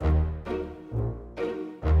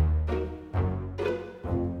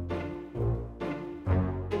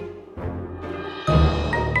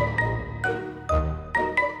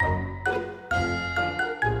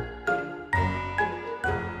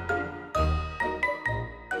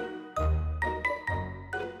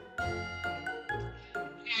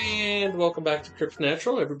And welcome back to Crypt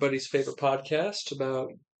Natural, everybody's favorite podcast about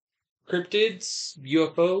cryptids,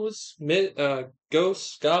 UFOs,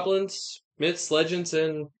 ghosts, goblins, myths, legends,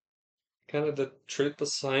 and kind of the truth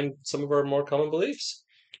behind some of our more common beliefs.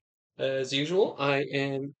 As usual, I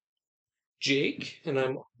am Jake, and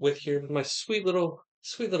I'm with my sweet little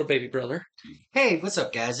baby brother. Hey, what's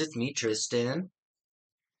up, guys? It's me, Tristan.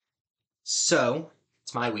 So,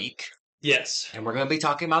 it's my week, Yes. and we're going to be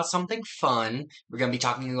talking about something fun. We're going to be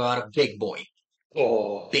talking about a big boy.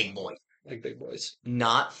 Oh, Big boy. like big boys.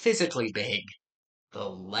 Not physically big. The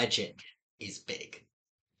legend is big.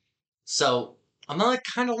 So, I'm going to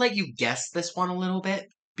kind of let you guess this one a little bit,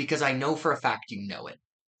 because I know for a fact you know it.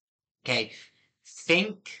 Okay?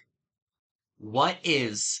 Think, what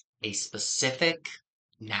is a specific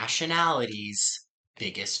nationality's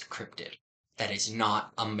biggest cryptid that is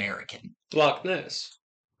not American? Loch Ness.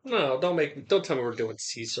 No, don't tell me we're doing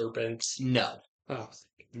sea serpents. No. Oh,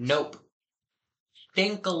 Nope.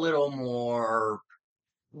 Think a little more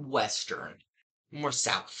western, more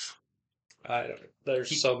south. I don't.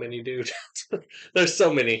 There's so many, dude. There's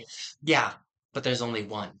so many. Yeah, but there's only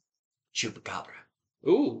one. Chupacabra.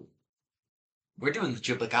 Ooh, We're doing the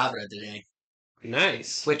Chupacabra today.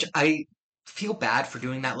 nice. Which I feel bad for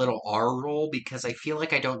doing that little R roll because I feel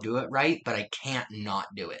like I don't do it right, but I can't not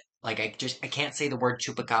do it. Like I can't say the word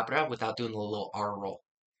Chupacabra without doing the little R roll.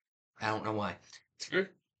 I don't know why. Sure.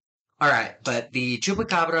 Alright, but the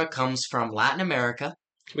Chupacabra comes from Latin America.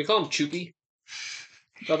 Can we call him Chupi?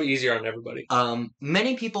 That'll be easier on everybody.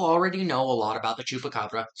 Many people already know a lot about the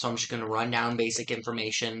Chupacabra, so I'm just going to run down basic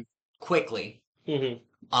information quickly.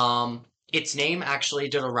 Mm-hmm. Its name actually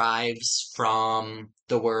derives from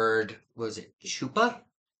the word, was it chupa?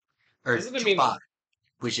 Or Doesn't it chupa, mean?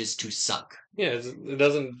 which is to suck. Yeah, it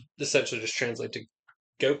doesn't essentially just translate to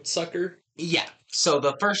goat sucker. Yeah, so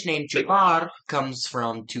the first name chupar comes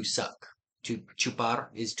from to suck. Chupar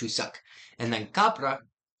is to suck. And then cabra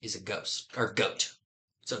is a ghost, or goat.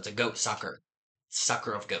 So it's a goat sucker.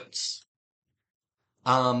 Sucker of goats.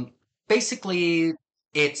 Basically,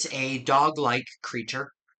 it's a dog-like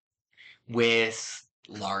creature with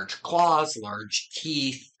large claws, large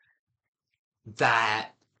teeth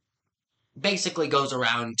that basically goes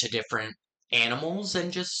around to different animals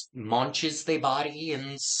and just munches their body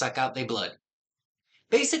and suck out their blood.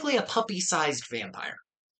 Basically, a puppy-sized vampire.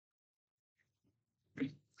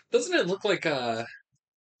 Doesn't it look like a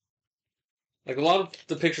lot of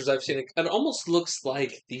the pictures I've seen? It almost looks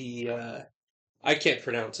like the I can't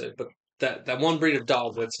pronounce it, but that one breed of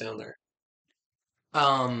dog that's down there.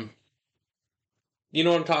 Um, You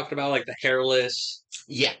know what I'm talking about, like the hairless,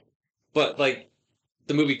 yeah, but like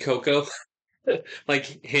the movie Coco,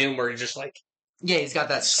 like him, where he's just like yeah, he's got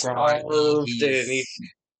that scrawny. starved and he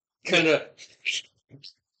kind of.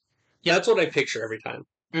 Yep. That's what I picture every time.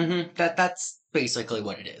 That's basically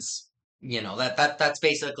what it is. You know, that's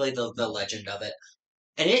basically the legend of it.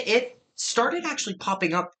 And it started actually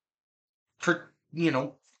popping up for,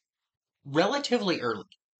 relatively early.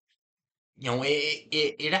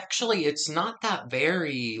 It actually, it's not that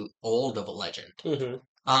very old of a legend.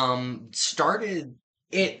 Started,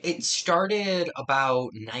 it started about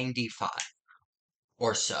 95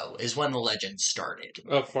 or so is when the legend started.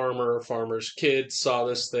 A farmer's kid saw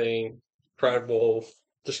this thing, cried wolf,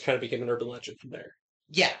 just kind of became an urban legend from there.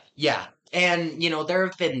 Yeah, yeah. And, there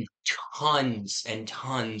have been tons and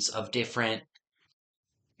tons of different,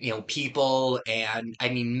 people, and I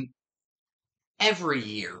mean, every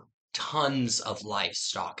year, tons of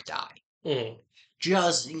livestock die. Mm.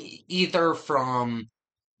 Just either from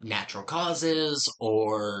natural causes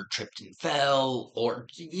or tripped and fell or,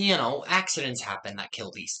 accidents happen that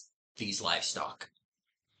kill these livestock.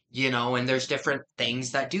 And there's different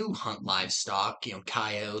things that do hunt livestock,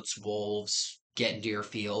 coyotes, wolves, get into your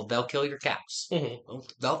field, they'll kill your cows.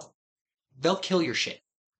 Mm-hmm. They'll kill your shit.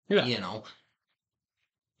 Yeah.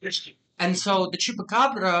 And so the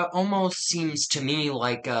chupacabra almost seems to me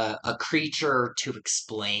like a creature to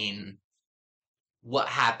explain what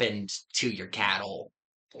happened to your cattle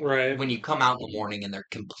Right. when you come out in the morning and they're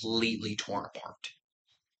completely torn apart.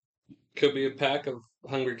 Could be a pack of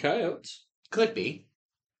hungry coyotes. Could be.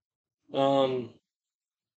 But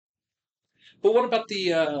what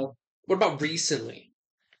about recently?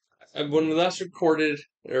 When we last recorded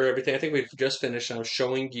or everything, I think we've just finished. I was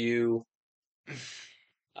showing you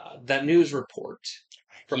that news report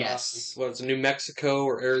from Yes. what was it, New Mexico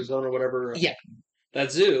or Arizona, whatever. Yeah.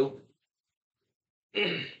 That zoo.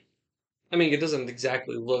 I mean, it doesn't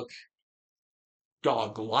exactly look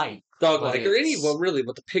Dog-like. dog-like or any, well, really,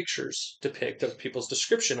 what the pictures depict of people's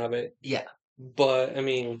description of it. Yeah. But I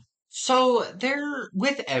mean, So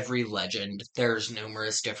with every legend, there's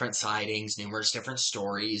numerous different sightings, numerous different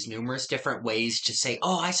stories, numerous different ways to say,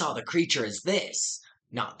 "Oh, I saw the creature as this,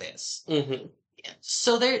 not this." Mm-hmm.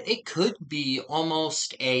 So it could be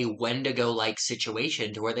almost a Wendigo-like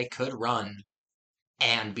situation to where they could run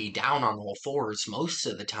and be down on all fours most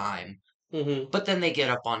of the time, Mm-hmm. but then they get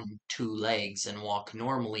up on two legs and walk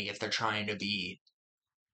normally if they're trying to be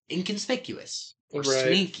inconspicuous or Right.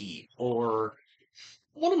 sneaky or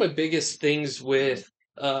One of my biggest things with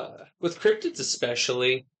cryptids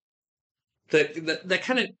especially that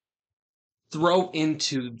kind of throw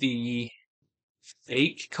into the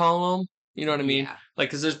fake column. You know what I mean? yeah. Like,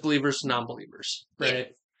 because there's believers, non-believers, Yeah. right?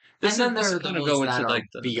 And then This there is are gonna those go that into are like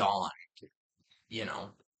the. beyond, you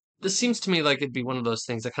know. This seems to me like it'd be one of those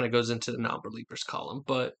things that kind of goes into the non-believers column.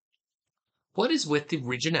 But what is with the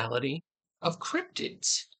originality of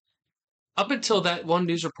cryptids? Up until that one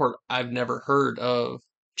news report, I've never heard of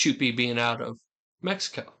Chupi being out of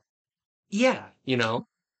Mexico. Yeah. You know,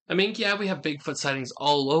 I mean, yeah, we have Bigfoot sightings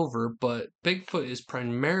all over, but Bigfoot is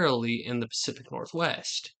primarily in the Pacific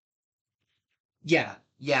Northwest. Yeah.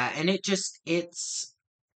 Yeah. And it is, it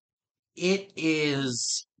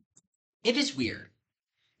is weird.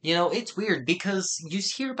 You know, it's weird because you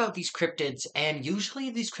hear about these cryptids and usually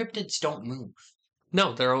these cryptids don't move.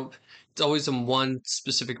 No, it's always in one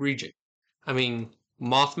specific region. I mean,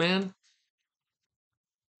 Mothman.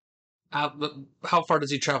 How far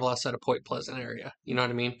does he travel outside of Point Pleasant area? You know what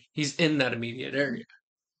I mean? He's in that immediate area.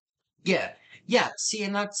 Yeah. Yeah. See,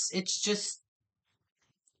 and it's just,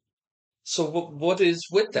 So what is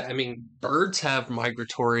with that? I mean, birds have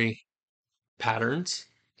migratory patterns.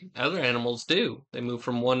 Other animals do. They move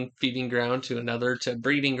from one feeding ground to another to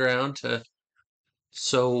breeding ground to.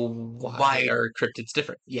 So why why, are cryptids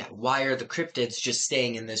different? yeah, why are the cryptids just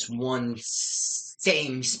staying in this one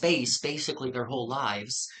same space basically their whole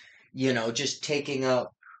lives? You know,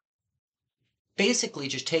 basically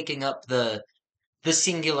just taking up the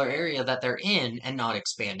singular area that they're in and not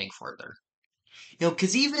expanding further. You know,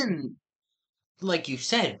 because even like you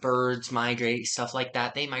said, birds migrate, stuff like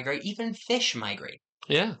that. They migrate. Even fish migrate.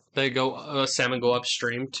 Yeah, they go. Salmon go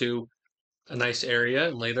upstream to a nice area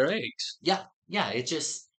and lay their eggs. Yeah, yeah. It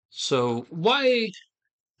just So why?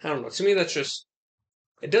 I don't know. To me, that's just.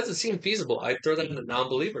 It doesn't seem feasible. I'd throw that in the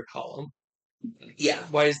non-believer column. yeah,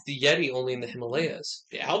 Why is the Yeti only in the Himalayas?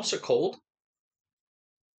 The Alps are cold,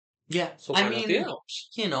 yeah. so I why not the mean, Alps?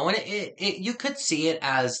 you know, and you could see it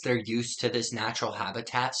as they're used to this natural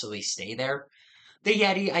habitat, so they stay there. The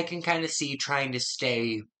Yeti, I can kind of see trying to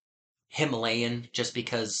stay Himalayan just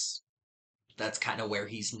because that's kind of where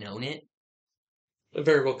he's known it, It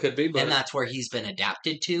very well could be, and but that's where he's been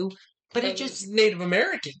adapted to. But it just, Native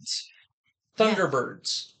Americans, yeah,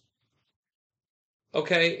 thunderbirds.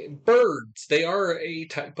 Okay, birds. They are a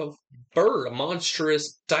type of bird, a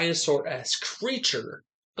monstrous dinosaur-esque creature,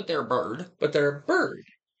 but they're a bird. but they're a bird.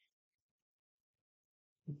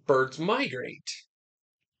 Birds migrate.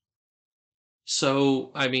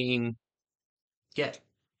 So, I mean, Yeah,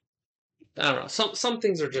 I don't know. Some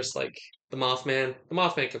things are just like the Mothman. The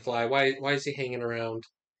Mothman can fly. Why is he hanging around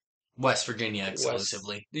West Virginia West?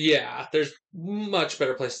 exclusively. Yeah, there's much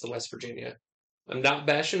better places than West Virginia. I'm not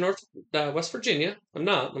bashing West Virginia. I'm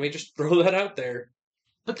not. Let me just throw that out there.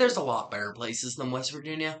 But there's a lot better places than West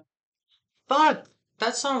Virginia. But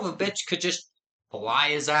that son of a bitch could just fly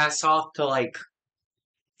his ass off to like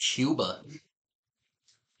Cuba.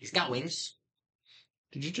 He's got wings.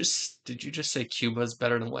 Did you just say Cuba's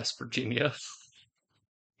better than West Virginia?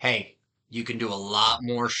 Hey, you can do a lot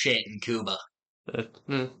more shit in Cuba.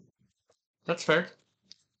 Hmm, that's fair.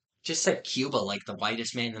 Just said Cuba like the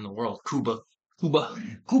whitest man in the world. Cuba. Cuba.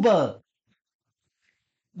 Cuba.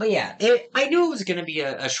 But yeah, I knew it was going to be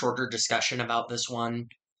a shorter discussion about this one.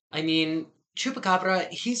 I mean, Chupacabra,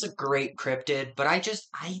 he's a great cryptid, but I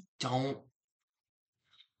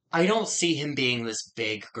don't see him being this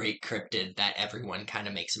big, great cryptid that everyone kind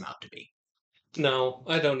of makes him out to be. No,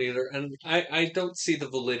 I don't either, and I don't see the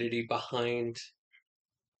validity behind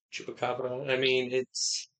Chupacabra. I mean,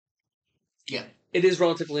 Yeah. it is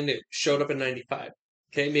relatively new. Showed up in '95.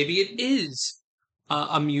 Okay, maybe it is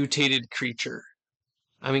a mutated creature.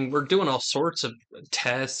 I mean, we're doing all sorts of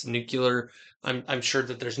tests, nuclear. I'm sure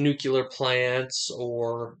that there's nuclear plants,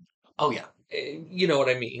 or Oh yeah. you know what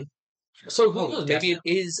I mean. So who Oh, knows? Maybe it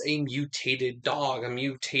definitely. is a mutated dog, a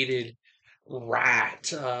mutated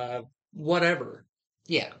rat, whatever.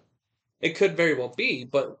 Yeah. It could very well be,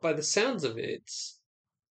 but by the sounds of it,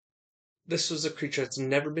 this was a creature that's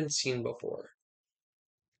never been seen before.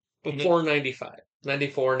 Mhm. Before 95,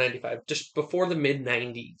 94, 95, just before the mid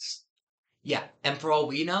 90s. Yeah. And for all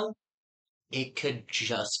we know, it could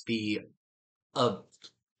just be a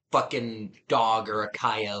fucking dog or a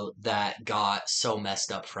coyote that got so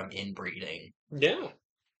messed up from inbreeding. Yeah.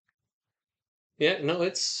 Yeah, no, It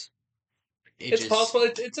it's just possible.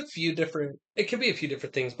 It's a few different. It could be a few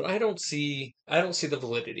different things, but I don't see the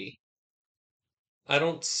validity. I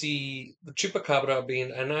don't see the Chupacabra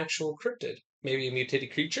being an actual cryptid. Maybe a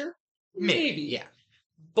mutated creature? maybe, Maybe. yeah.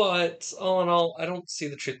 But all in all, I don't see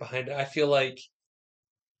the truth behind it. I feel like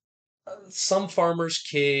some farmer's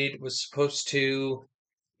kid was supposed to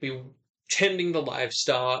be tending the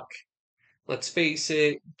livestock. Let's face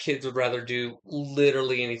it, kids would rather do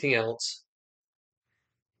literally anything else.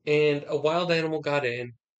 And a wild animal got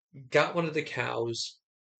in, got one of the cows,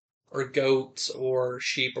 or goats, or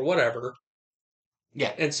sheep, or whatever.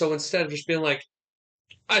 Yeah. And so instead of just being like,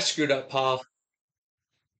 I screwed up, Pa,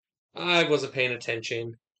 I wasn't paying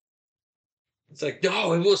attention. It's like,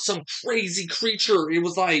 no, it was some crazy creature. It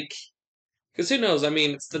was like, because who knows? I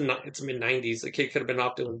mean, it's mid 90s. The kid could have been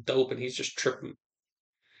off doing dope, and he's just tripping.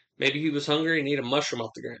 Maybe he was hungry and ate a mushroom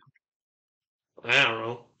off the ground. I don't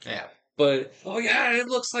know. Yeah. But oh yeah, it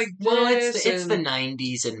looks like Well, this, it's the and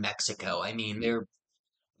 90s in Mexico. I mean,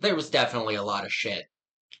 there was definitely a lot of shit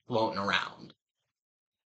floating around.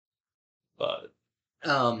 but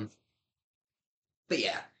Um, but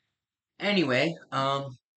yeah. Anyway, now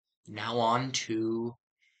on to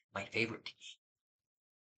my favorite.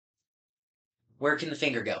 Where can the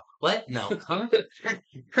finger go? What? No. Huh?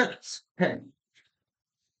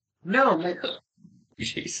 No.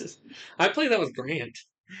 Jesus, I play that with Grant.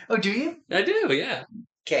 Oh, do you? I do, yeah.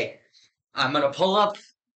 Okay. I'm gonna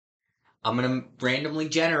randomly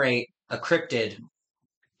generate a cryptid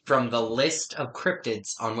from the list of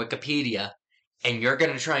cryptids on Wikipedia, and you're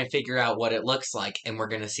gonna try and figure out what it looks like, and we're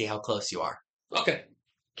gonna see how close you are. Okay.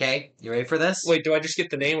 Okay? You ready for this? Wait, do I just get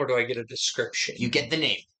the name or do I get a description? You get the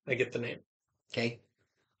name. I get the name. Okay?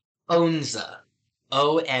 Onza.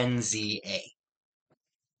 Onza.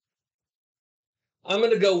 I'm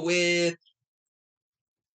gonna go with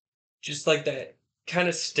just like that kind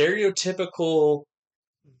of stereotypical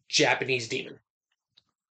Japanese demon.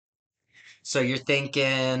 So you're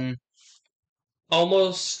thinking,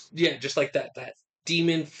 Almost, yeah, just like that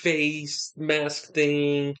demon face mask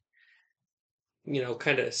thing.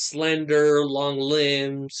 Kind of slender, long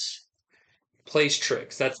limbs, plays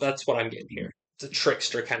tricks. That's what I'm getting here. It's a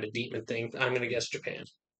trickster kind of demon thing. I'm gonna guess Japan.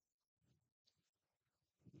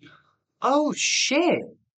 oh shit.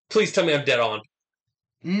 Please tell me I'm dead on.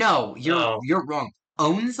 No, Oh, you're wrong.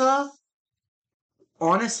 Onza?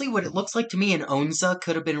 Honestly, what it looks like to me, an Onza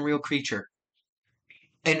could have been a real creature.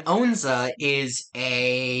 An Onza is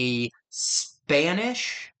a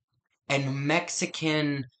Spanish and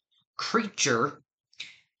Mexican creature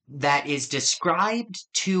that is described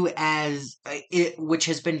to as which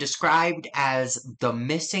has been described as the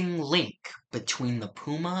missing link between the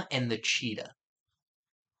puma and the cheetah.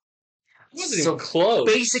 it wasn't even So close.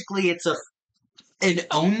 basically, an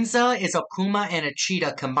Onza is a puma and a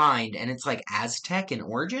cheetah combined, and it's like Aztec in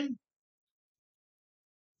origin.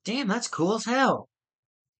 Damn, that's cool as hell.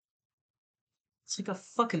 It's like a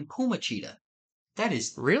fucking puma cheetah. That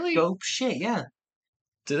is Really? dope shit. Yeah,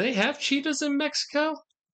 Do they have cheetahs in Mexico?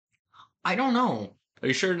 I don't know. Are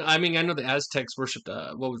you sure? I mean, I know the Aztecs worshipped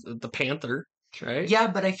what was it, the panther, right? Yeah,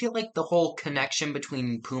 but I feel like the whole connection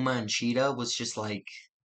between puma and cheetah was just like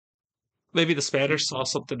Maybe the Spanish saw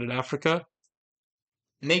something in Africa.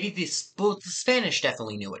 maybe the Spanish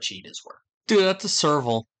definitely knew what cheetahs were. Dude, that's a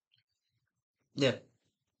serval. Yeah,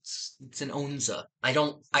 it's an onza. I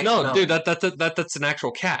don't No, know. dude, that's an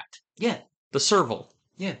actual cat. Yeah, The serval.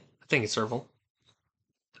 yeah. I think it's serval.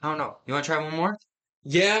 I don't know. You want to try one more?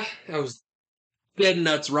 Yeah, I was dead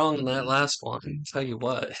nuts wrong in that last one. Tell you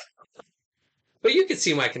what. But you can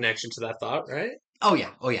see my connection to that thought, right? Oh yeah,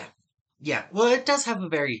 oh yeah, yeah. Well, it does have a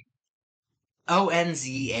very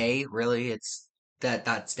Onza. Really, it's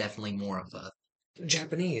that's definitely more of a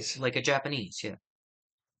Japanese. like a Japanese. Yeah.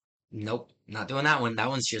 Nope, not doing that one. That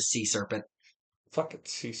one's just sea serpent. Fucking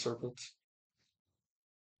sea serpents.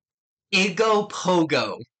 Igo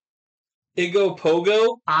Pogo. Igo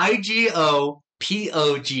Pogo? Igopogo.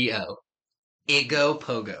 Igo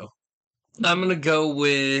Pogo. I'm gonna go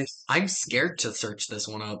with. I'm scared to search this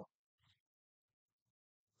one up.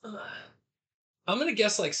 I'm gonna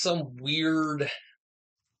guess like some weird.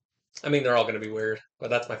 I mean, they're all gonna be weird, but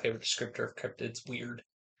that's my favorite descriptor of cryptids. Weird.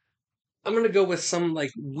 I'm gonna go with some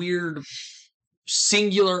like weird,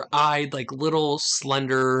 singular-eyed, like little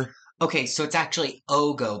slender. Okay, so it's actually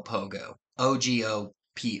Ogopogo. Ogopogo.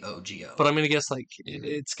 But I'm gonna guess like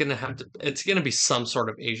it's gonna be some sort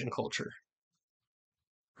of Asian culture,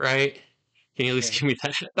 right? Can you at least Okay. give me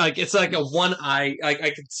that? Like it's like a one eye. Like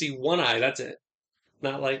I could see one eye. That's it.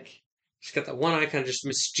 Not like she's got that one eye, kind of just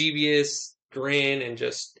mischievous grin and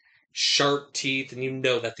just sharp teeth, and you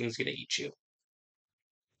know that thing's gonna eat you.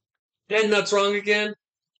 And that's wrong again.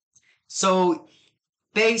 So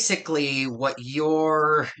basically, what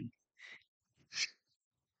your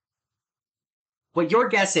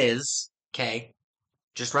guess is, okay,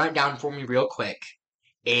 just write it down for me real quick,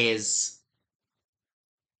 is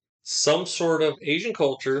Some sort of Asian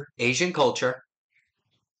culture. Asian culture.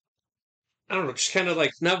 I don't know, just kind of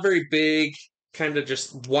like not very big, kind of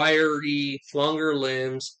just wiry, longer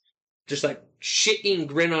limbs, just like shitting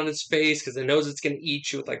grin on its face because it knows it's gonna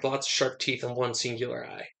eat you with like lots of sharp teeth and one singular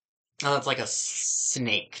eye. Oh, it's like a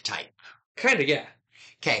snake type. Kind of, yeah.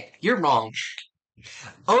 Okay, you're wrong.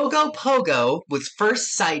 Ogopogo was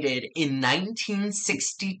first sighted in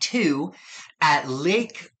 1962 at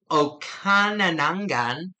Lake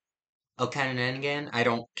Okanangan.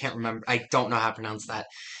 Okanangan? Can't remember. I don't know how to pronounce that.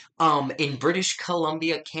 In British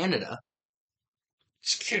Columbia, Canada.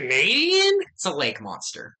 It's Canadian? It's a lake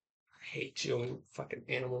monster. I hate you, and fucking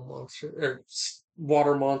animal monster or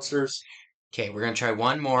water monsters. Okay, we're gonna try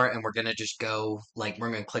one more, and we're gonna just go like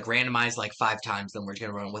we're gonna click randomize like 5 times, then we're just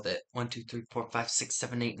gonna run with it. 1, 2, 3, 4, 5, 6,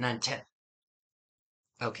 7, 8, 9, 10.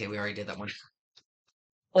 Okay, we already did that one.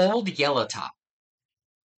 Old yellow top.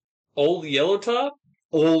 Old yellow top?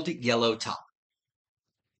 Old yellow top.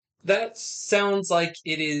 That sounds like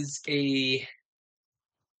it is a.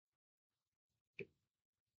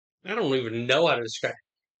 I don't even know how to describe.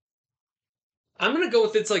 I'm gonna go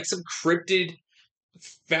with it's like some cryptid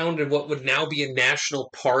found in what would now be a national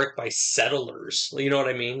park by settlers. You know what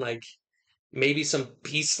I mean? Like maybe some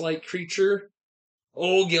beast-like creature.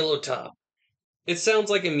 Old yellow top. It sounds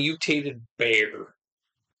like a mutated bear.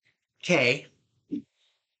 Okay.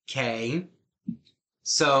 Okay.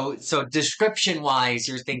 So description wise,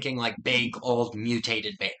 you're thinking like big old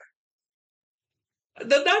mutated bear.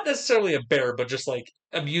 Not necessarily a bear, but just like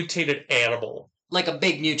a mutated animal. Like a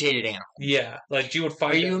big mutated animal. Yeah, like you would Are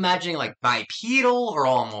find you it. imagining like bipedal or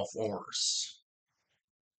all fours?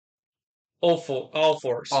 All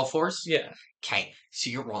fours. All fours? Yeah. Okay, so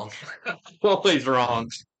you're wrong. Always wrong.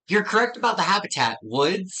 You're correct about the habitat.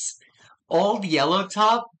 Woods, old yellow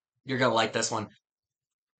top. You're gonna like this one.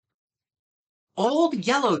 Old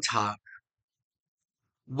yellow top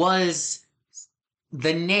was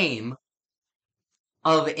the name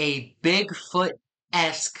of a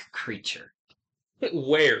Bigfoot-esque creature.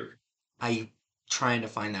 Where? I'm trying to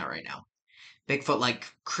find that right now. Bigfoot like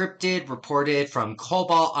cryptid reported from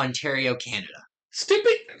Cobalt, Ontario, Canada.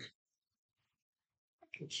 Stupid.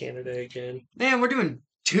 Canada again. Man, we're doing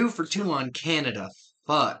 2 for 2 on Canada.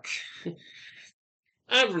 Fuck.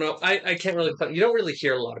 I don't know. I can't really. You don't really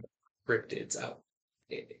hear a lot of cryptids out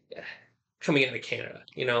eh, coming out of Canada.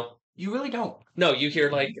 You know. You really don't. No, you hear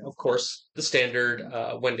like, of course, the standard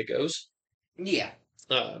Wendigos, Yeah.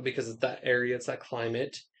 because it's that area, it's that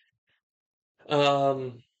climate.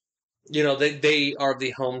 Um, you know, they are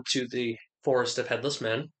the home to the Forest of Headless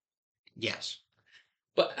Men. Yes.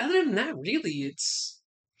 But other than that, really, it's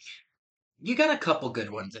You got a couple good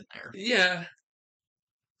ones in there. yeah,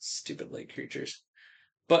 stupid lake creatures.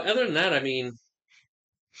 But other than that, I mean,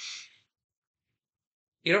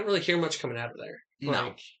 you don't really hear much coming out of there. No.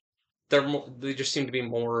 Like they just seem to be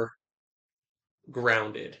more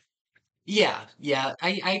grounded. Yeah, yeah.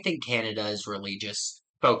 I think Canada is really just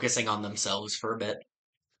focusing on themselves for a bit.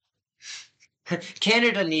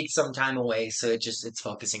 Canada needs some time away, so it's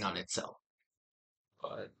focusing on itself.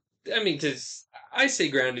 But I mean, I say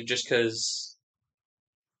grounded just because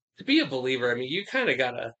to be a believer, I mean, you kind of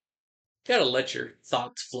gotta let your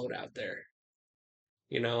thoughts float out there.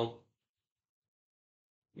 You know,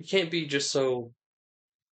 you can't be just so.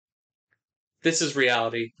 This is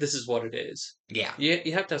reality. This is what it is. Yeah.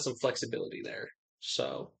 You have to have some flexibility there.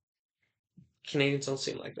 So Canadians don't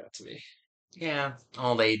seem like that to me. Yeah.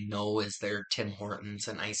 All they know is their Tim Hortons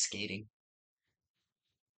and ice skating.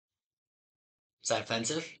 Is that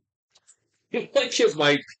offensive? Like it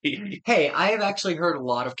might be. Hey, I have actually heard a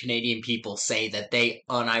lot of Canadian people say that they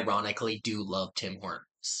unironically do love Tim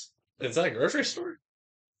Hortons. Is that a grocery store?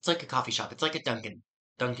 It's like a coffee shop. It's like a Dunkin'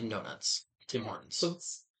 Donuts. Tim Hortons.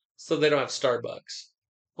 So they don't have Starbucks.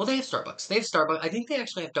 Well, they have Starbucks. They have Starbucks. I think they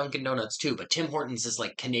actually have Dunkin' Donuts too, but Tim Hortons is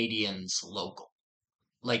like Canadians local.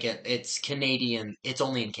 Like it's Canadian. It's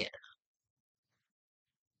only in Canada.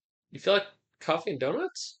 You feel like coffee and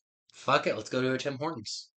donuts? Fuck it. Let's go to a Tim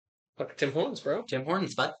Hortons. Fuck Tim Hortons, bro. Tim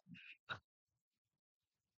Hortons, bud.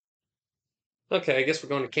 Okay, I guess we're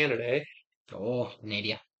going to Canada, eh? Oh,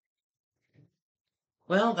 Canada.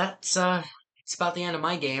 Well, that's it's about the end of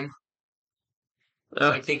my game.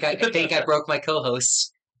 I think I broke my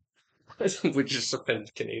co-host. We just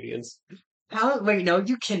offend Canadians. How? Wait, no,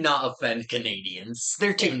 you cannot offend Canadians.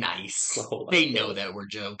 They're too nice. Oh, They know that we're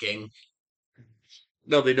joking.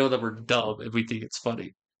 No, they know that we're dumb and we think it's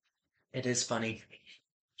funny. It is funny.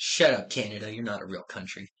 Shut up, Canada. You're not a real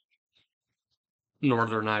country.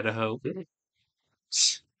 Northern Idaho.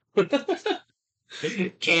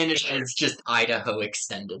 Canada is just Idaho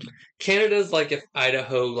extended. Canada's like if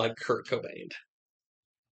Idaho like Kurt Cobain.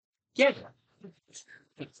 Yeah.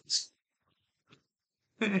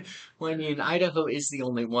 Well, I mean, Idaho is the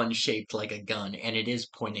only one shaped like a gun, and it is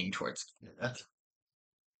pointing towards Canada.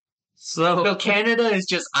 So Canada is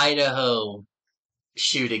just Idaho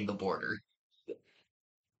shooting the border.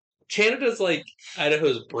 Canada's like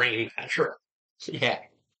Idaho's brain matter. Yeah.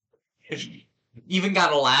 Even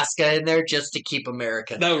got Alaska in there just to keep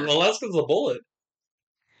America No, there. Alaska's the bullet.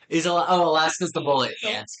 Alaska's the bullet.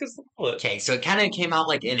 Yeah. Alaska's the bullet. Okay, so it kind of came out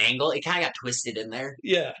like an angle. It kind of got twisted in there.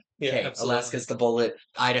 Yeah, yeah. Okay, Absolutely. Alaska's the bullet.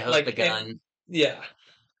 Idaho's Like, the gun. Yeah.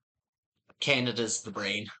 Canada's the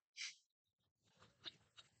brain.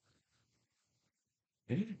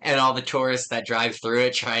 And all the tourists that drive through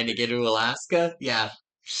it trying to get to Alaska, yeah,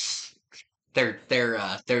 they're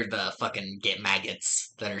the fucking get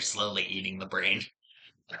maggots that are slowly eating the brain.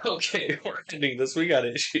 Okay, we're ending this. We got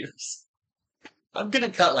issues. I'm gonna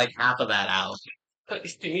cut like half of that out. Cut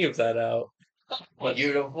any of that out.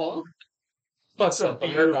 Beautiful. Fuck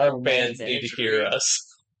something. Our fans need to hear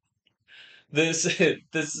us. This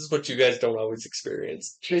is what you guys don't always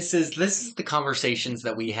experience. This is the conversations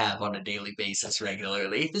that we have on a daily basis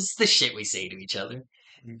regularly. This is the shit we say to each other.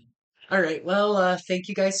 All right. Well, thank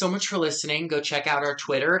you guys so much for listening. Go check out our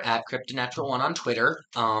Twitter at CryptoNatural1 on Twitter.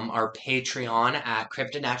 Our Patreon at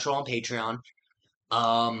CryptoNatural on Patreon.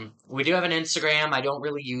 We do have an Instagram. I don't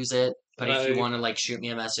really use it, but if you want to like shoot me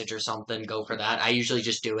a message or something, go for that. I usually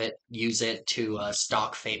just use it to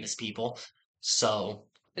stalk famous people. So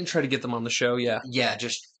And try to get them on the show, yeah. yeah,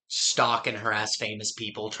 just stalk and harass famous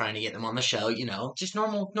people, trying to get them on the show. Just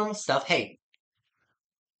normal stuff. Hey,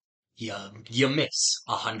 you miss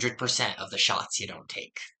 100% of the shots you don't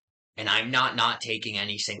take, and I'm not taking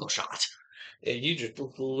any single shot. Yeah, you just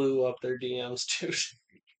blew up their DMs, dude.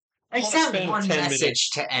 I sent one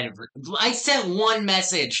message to every. I sent one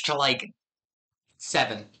message to like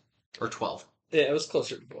 7 or 12. Yeah, it was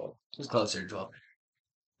closer to 12. It was closer to 12.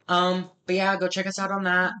 But yeah, go check us out on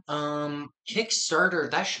that. Kickstarter,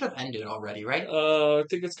 that should have ended already, right? I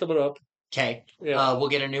think it's coming up. Okay. Yeah. We'll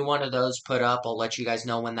get a new one of those put up. I'll let you guys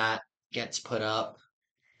know when that gets put up.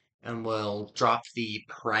 And we'll drop the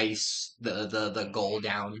price, the goal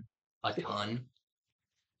down a ton.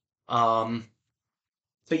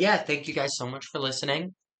 But yeah, thank you guys so much for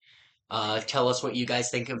listening. Tell us what you guys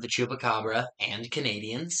think of the Chupacabra and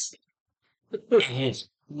Canadians. And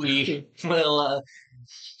we will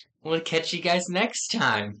we'll catch you guys next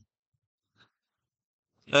time.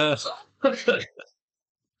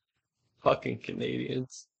 Fucking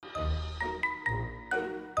Canadians.